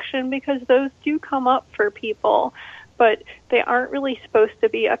protection because those do come up for people, but they aren't really supposed to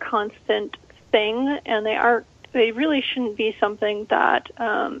be a constant thing, and they really shouldn't be something that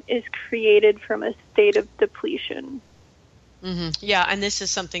is created from a state of depletion. Mm-hmm. Yeah, and this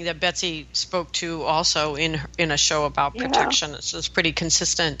is something that Betsy spoke to also in a show about protection. So it's pretty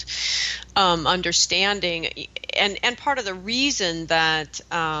consistent understanding. And part of the reason that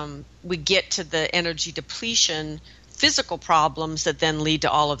we get to the energy depletion, physical problems that then lead to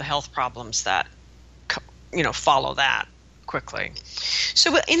all of the health problems that follow that quickly.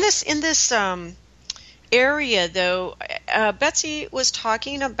 So in this area, though, Betsy was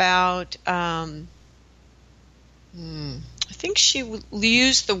talking about. I think she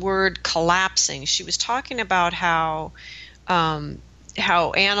used the word collapsing. She was talking about how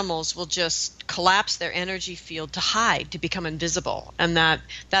animals will just collapse their energy field to hide, to become invisible, and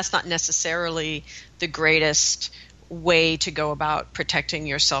that's not necessarily the greatest way to go about protecting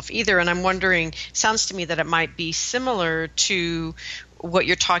yourself either. And I'm wondering, sounds to me that it might be similar to what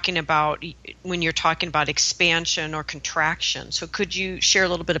you're talking about when you're talking about expansion or contraction. So could you share a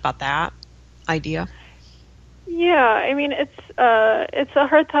little bit about that idea? Yeah, I mean, it's a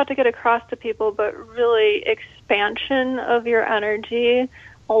hard thought to get across to people, but really expansion of your energy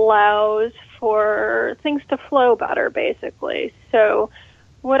allows for things to flow better, basically. So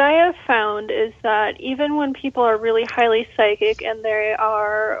what I have found is that even when people are really highly psychic and they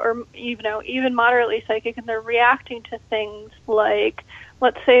are, or even moderately psychic, and they're reacting to things like,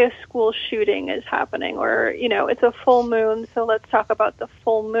 let's say a school shooting is happening, or, it's a full moon, so let's talk about the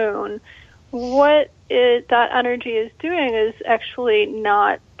full moon. What that energy is doing is actually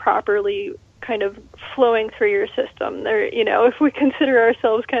not properly kind of flowing through your system. There, if we consider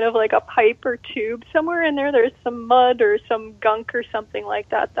ourselves kind of like a pipe or tube, somewhere in there's some mud or some gunk or something like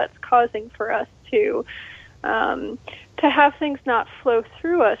that that's causing for us to have things not flow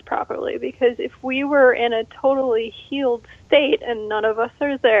through us properly. Because if we were in a totally healed state, and none of us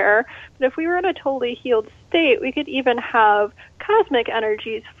are there, but if we were in a totally healed state, we could even have cosmic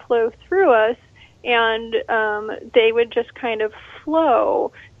energies flow through us, and they would just kind of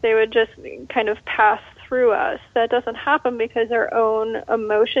flow. They would just kind of pass through us. That doesn't happen because our own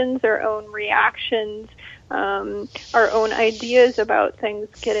emotions, our own reactions, our own ideas about things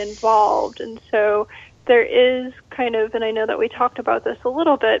get involved. And so there is kind of, and I know that we talked about this a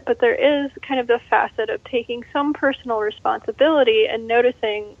little bit, but there is kind of the facet of taking some personal responsibility and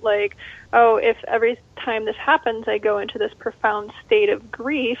noticing, like, oh, if every time this happens I go into this profound state of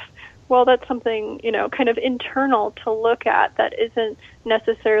grief, well, that's something, kind of internal to look at that isn't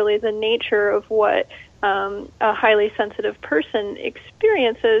necessarily the nature of what a highly sensitive person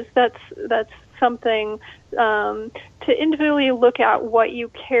experiences. That's something to individually look at what you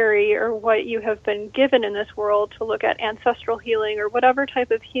carry or what you have been given in this world, to look at ancestral healing or whatever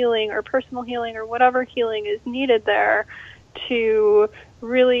type of healing or personal healing or whatever healing is needed there, to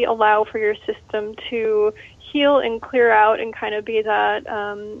really allow for your system to heal and clear out and kind of be that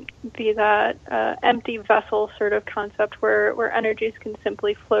empty vessel sort of concept where energies can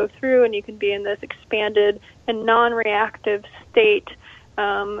simply flow through, and you can be in this expanded and non-reactive state,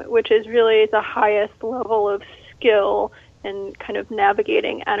 which is really the highest level of skill in kind of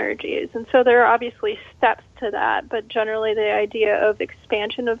navigating energies. And so there are obviously steps to that, but generally the idea of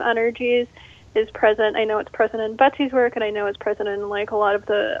expansion of energies is present. I know it's present in Betsy's work, and I know it's present in like a lot of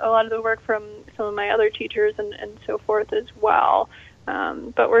the work from some of my other teachers and so forth as well.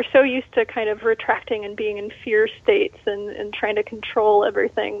 But we're so used to kind of retracting and being in fear states and trying to control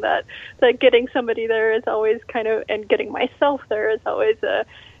everything that getting somebody there is always kind of, and getting myself there is always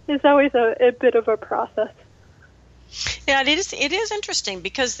a bit of a process. Yeah, it is interesting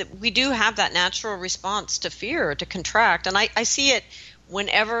because we do have that natural response to fear, to contract, and I see it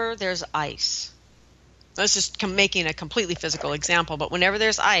whenever there's ice. Let's just making a completely physical example, but whenever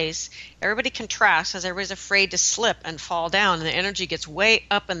there's ice, everybody contracts because everybody's afraid to slip and fall down, and the energy gets way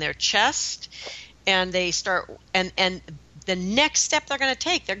up in their chest, and they start, and the next step they're going to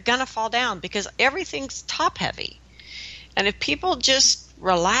take, they're going to fall down because everything's top heavy. And if people just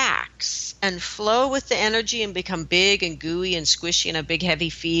relax and flow with the energy and become big and gooey and squishy and a big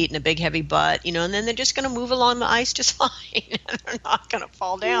heavy feet and a big heavy butt, and then they're just going to move along the ice just fine. And they're not going to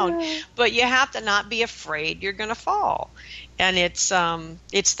fall down. Yeah. But you have to not be afraid you're going to fall. And it's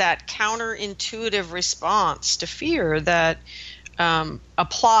that counterintuitive response to fear that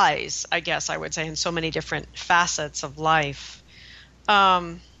applies, I guess I would say, in so many different facets of life.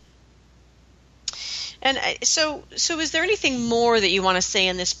 And so is there anything more that you want to say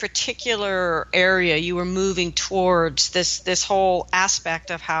in this particular area you were moving towards, this whole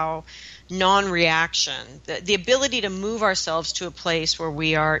aspect of how non-reaction, the ability to move ourselves to a place where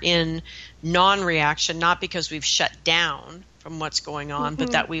we are in non-reaction, not because we've shut down from what's going on,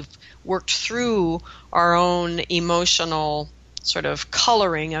 but that we've worked through our own emotional sort of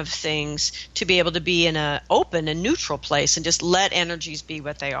coloring of things to be able to be in an open and neutral place and just let energies be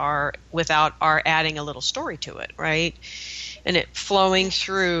what they are without our adding a little story to it, right? And it flowing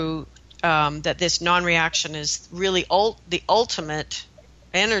through that this non-reaction is really the ultimate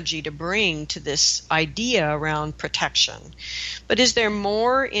energy to bring to this idea around protection. But is there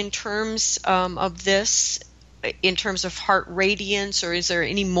more in terms of this, in terms of heart radiance, or is there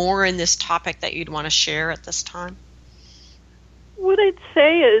any more in this topic that you'd want to share at this time? What I'd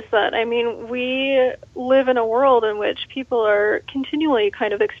say is that, we live in a world in which people are continually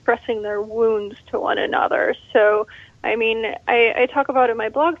kind of expressing their wounds to one another. So, I talk about in my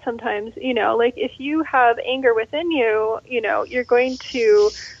blog sometimes, like if you have anger within you, you're going to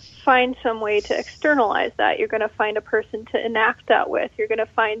find some way to externalize that. You're going to find a person to enact that with. You're going to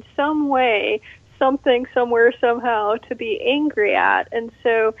find some way, something somewhere somehow to be angry at. And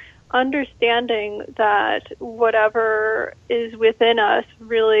so understanding that whatever is within us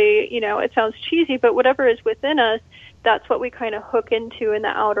really, it sounds cheesy, but whatever is within us, that's what we kind of hook into in the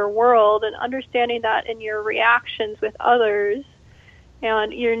outer world, and understanding that in your reactions with others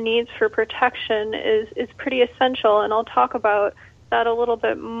and your needs for protection is pretty essential. And I'll talk about that a little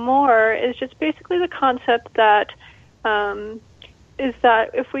bit more, is just basically the concept that is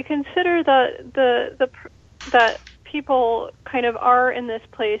that if we consider that people kind of are in this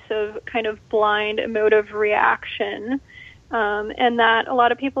place of kind of blind emotive reaction, and that a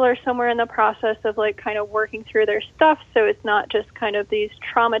lot of people are somewhere in the process of like kind of working through their stuff, so it's not just kind of these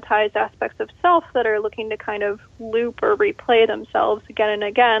traumatized aspects of self that are looking to kind of loop or replay themselves again and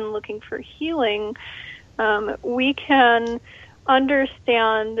again, looking for healing. We can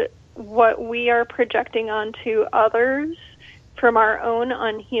understand what we are projecting onto others from our own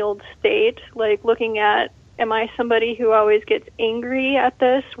unhealed state, like looking at, am I somebody who always gets angry at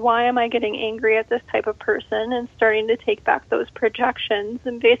this? Why am I getting angry at this type of person? And starting to take back those projections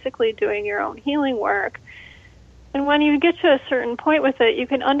and basically doing your own healing work. And when you get to a certain point with it, you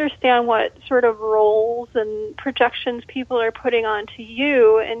can understand what sort of roles and projections people are putting onto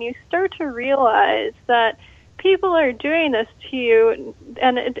you, and you start to realize that people are doing this to you,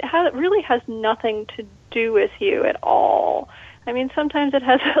 and it really has nothing to do with you at all. I mean, sometimes it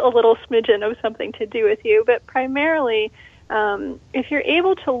has a little smidgen of something to do with you, but primarily, if you're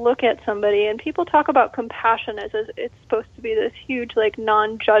able to look at somebody, and people talk about compassion as it's supposed to be this huge, like,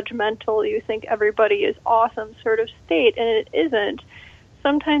 non-judgmental, you think everybody is awesome sort of state, and it isn't.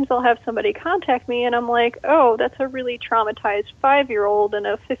 Sometimes I'll have somebody contact me, and I'm like, oh, that's a really traumatized 5-year-old in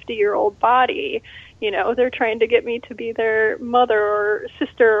a 50-year-old body. They're trying to get me to be their mother or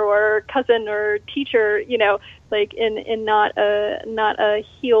sister or cousin or teacher, like in not a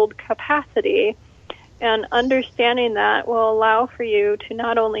healed capacity. And understanding that will allow for you to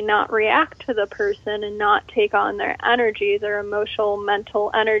not only not react to the person and not take on their energy, their emotional,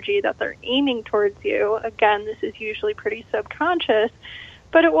 mental energy that they're aiming towards you. Again, this is usually pretty subconscious,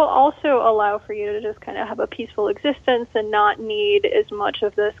 but it will also allow for you to just kind of have a peaceful existence and not need as much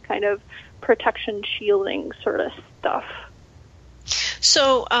of this kind of protection shielding sort of stuff.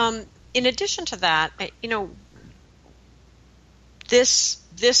 So, in addition to that,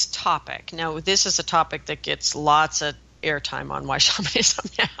 this topic, now this is a topic that gets lots of airtime on Why Shamanism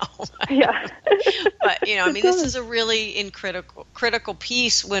Now. Yeah. But, this is a really critical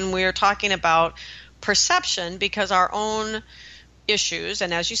piece when we're talking about perception, because our own issues,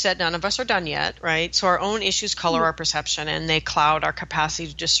 and as you said, none of us are done yet, right? So our own issues color our perception, and they cloud our capacity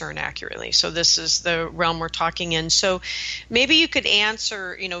to discern accurately. So this is the realm we're talking in. So maybe you could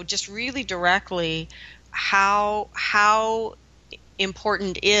answer, just really directly, how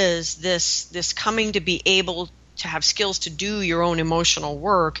important is this coming to be able to have skills to do your own emotional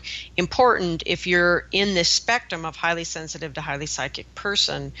work important if you're in this spectrum of highly sensitive to highly psychic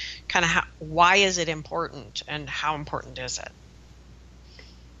person? Kind of why is it important, and how important is it?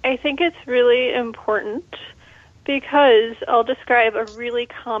 I think it's really important because I'll describe a really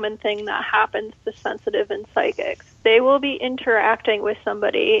common thing that happens to sensitive and psychics. They will be interacting with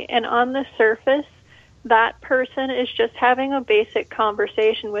somebody, and on the surface, that person is just having a basic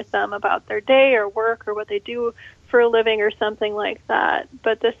conversation with them about their day or work or what they do for a living or something like that.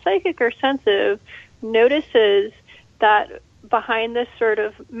 But the psychic or sensitive notices that behind this sort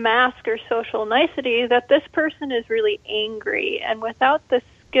of mask or social nicety, that this person is really angry, and without the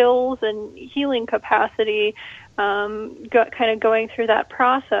skills and healing capacity, kind of going through that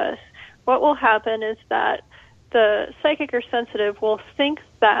process, what will happen is that the psychic or sensitive will think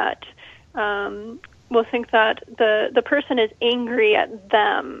that the person is angry at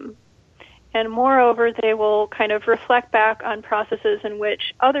them, and moreover, they will kind of reflect back on processes in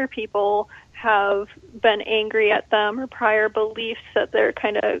which other people have been angry at them, or prior beliefs that they're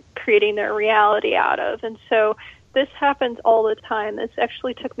kind of creating their reality out of. And so this happens all the time. This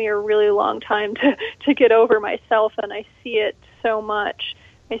actually took me a really long time to get over myself, and I see it so much.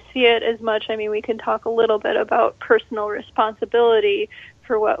 I see it as much, we can talk a little bit about personal responsibility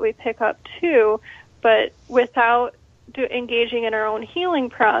for what we pick up too, but without engaging in our own healing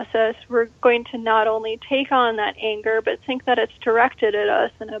process, we're going to not only take on that anger, but think that it's directed at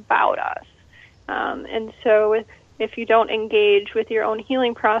us and about us. And so if you don't engage with your own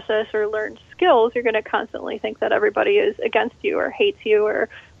healing process or learn skills, you're going to constantly think that everybody is against you or hates you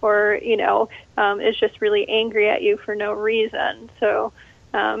or is just really angry at you for no reason. So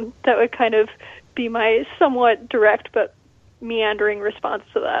that would kind of be my somewhat direct but meandering response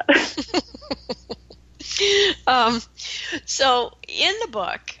to that. So in the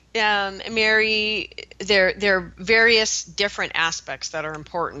book, Mary, there are various different aspects that are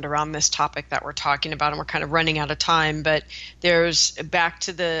important around this topic that we're talking about, and we're kind of running out of time, but there's back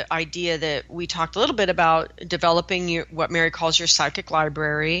to the idea that we talked a little bit about developing what Mary calls your psychic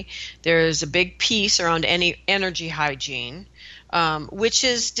library. There's a big piece around any energy hygiene, which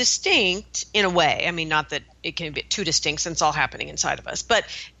is distinct in a way. I mean, not that it can be too distinct since it's all happening inside of us, but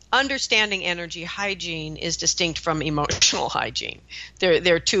understanding energy hygiene is distinct from emotional hygiene.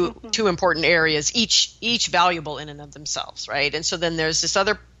 They're two important areas, each valuable in and of themselves, right? And so then there's this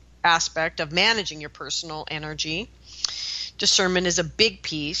other aspect of managing your personal energy. Discernment is a big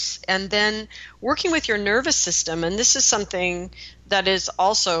piece. And then working with your nervous system, and this is something that is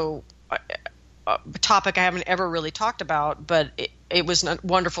also a topic I haven't ever really talked about, but it was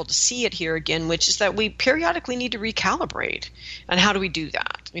wonderful to see it here again, which is that we periodically need to recalibrate. And how do we do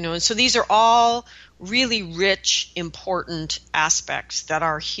that? And so these are all really rich, important aspects that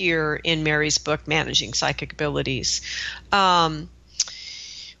are here in Mary's book, Managing Psychic Abilities.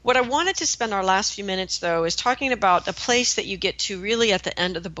 What I wanted to spend our last few minutes, though, is talking about the place that you get to really at the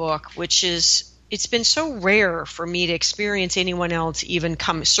end of the book, which is, it's been so rare for me to experience anyone else even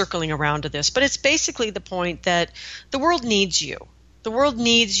come circling around to this, but it's basically the point that the world needs you. The world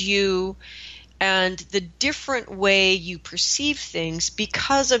needs you and the different way you perceive things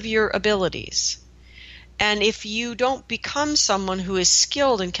because of your abilities. And if you don't become someone who is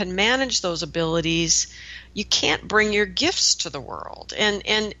skilled and can manage those abilities, you can't bring your gifts to the world.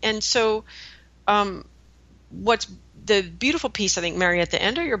 And so what's the beautiful piece, I think, Mary, at the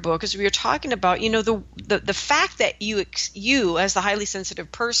end of your book is we were talking about, the fact that you as the highly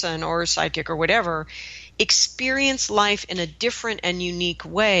sensitive person or psychic or whatever experience life in a different and unique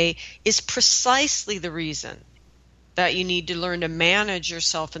way is precisely the reason that you need to learn to manage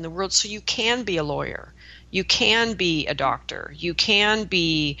yourself in the world so you can be a lawyer, you can be a doctor, you can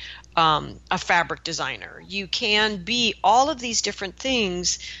be a fabric designer, you can be all of these different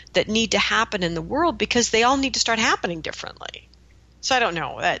things that need to happen in the world because they all need to start happening differently. So I don't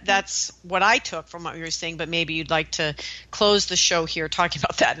know. That's what I took from what you were saying, but maybe you'd like to close the show here talking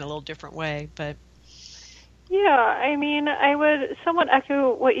about that in a little different way. But yeah, I mean, I would somewhat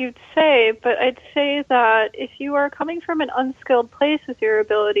echo what you'd say, but I'd say that if you are coming from an unskilled place with your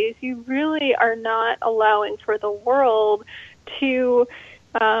abilities, you really are not allowing for the world to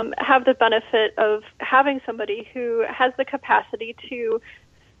have the benefit of having somebody who has the capacity to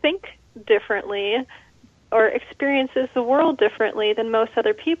think differently or experiences the world differently than most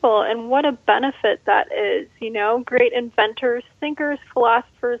other people. And what a benefit that is. Great inventors, thinkers,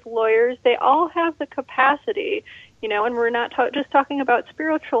 philosophers, lawyers, they all have the capacity, and we're not just talking about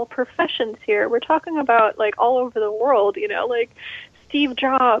spiritual professions here. We're talking about like all over the world, like Steve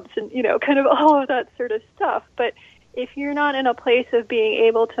Jobs and, kind of all of that sort of stuff. But if you're not in a place of being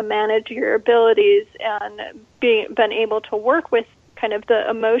able to manage your abilities and been able to work with kind of the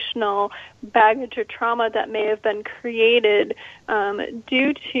emotional baggage or trauma that may have been created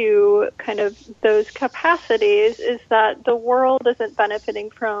due to kind of those capacities, is that the world isn't benefiting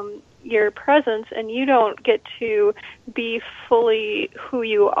from your presence and you don't get to be fully who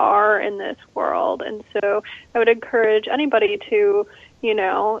you are in this world. And so I would encourage anybody to,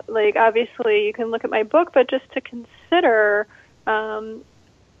 obviously you can look at my book, but just to consider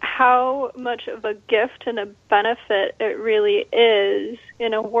how much of a gift and a benefit it really is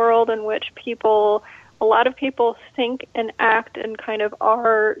in a world in which a lot of people think and act and kind of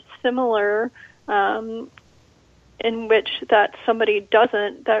are similar, in which that somebody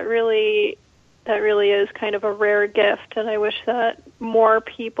doesn't. That really is kind of a rare gift, and I wish that more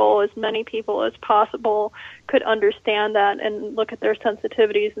people, as many people as possible, could understand that and look at their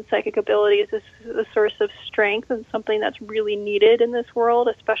sensitivities and psychic abilities as a source of strength and something that's really needed in this world,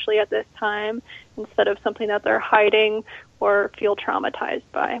 especially at this time, instead of something that they're hiding or feel traumatized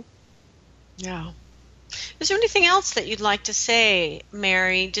by. Yeah. Is there anything else that you'd like to say,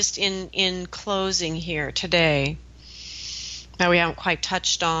 Mary, just in closing here today that we haven't quite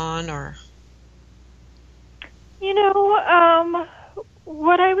touched on? Or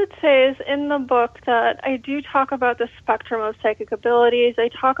what I would say is in the book that I do talk about the spectrum of psychic abilities. I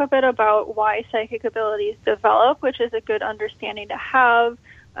talk a bit about why psychic abilities develop, which is a good understanding to have.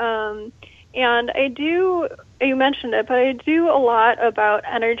 And you mentioned it, but I do a lot about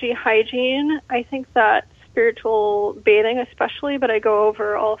energy hygiene. I think that spiritual bathing especially, but I go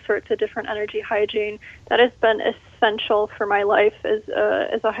over all sorts of different energy hygiene. That has been essential for my life as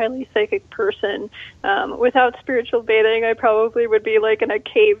a highly psychic person. Without spiritual bathing, I probably would be like in a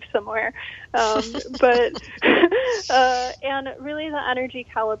cave somewhere. But and really the energy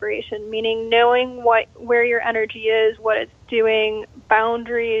calibration, meaning knowing where your energy is, what it's doing,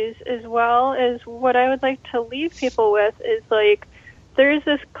 boundaries, as well as what I would like to leave people with is like, there's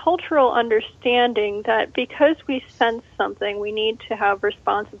this cultural understanding that because we sense something, we need to have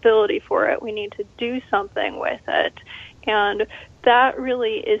responsibility for it. We need to do something with it. And that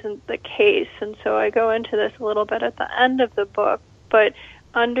really isn't the case. And so I go into this a little bit at the end of the book, but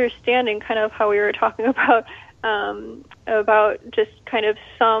understanding kind of how we were talking about just kind of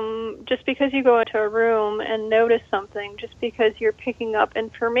just because you go into a room and notice something, just because you're picking up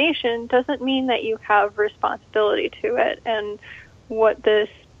information doesn't mean that you have responsibility to it. And what this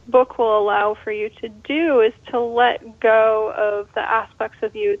book will allow for you to do is to let go of the aspects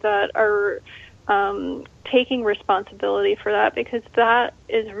of you that are taking responsibility for that, because that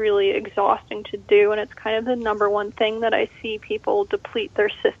is really exhausting to do, and it's kind of the number one thing that I see people deplete their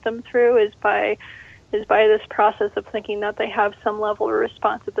system through is by this process of thinking that they have some level of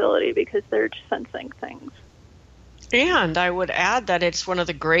responsibility because they're just sensing things. And I would add that it's one of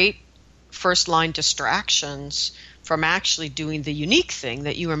the great first-line distractions from actually doing the unique thing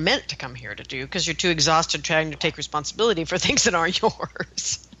that you were meant to come here to do, because you're too exhausted trying to take responsibility for things that aren't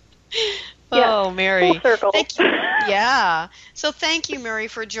yours. Yeah, oh, Mary. Full circle. Thank you. Yeah. So thank you, Mary,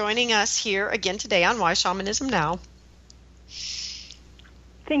 for joining us here again today on Why Shamanism Now.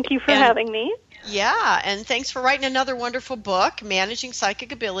 Thank you for having me. Yeah, and thanks for writing another wonderful book, Managing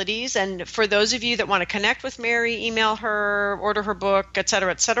Psychic Abilities. And for those of you that want to connect with Mary, email her, order her book,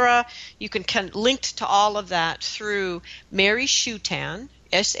 etc., you can link to all of that through Mary Schutan,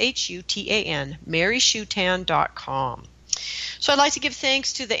 Shutan, maryschutan.com. So I'd like to give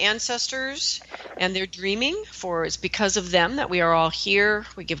thanks to the ancestors and their dreaming, for it's because of them that we are all here.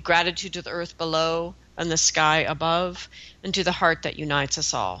 We give gratitude to the earth below and the sky above, and to the heart that unites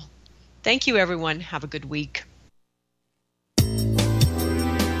us all. Thank you, everyone. Have a good week.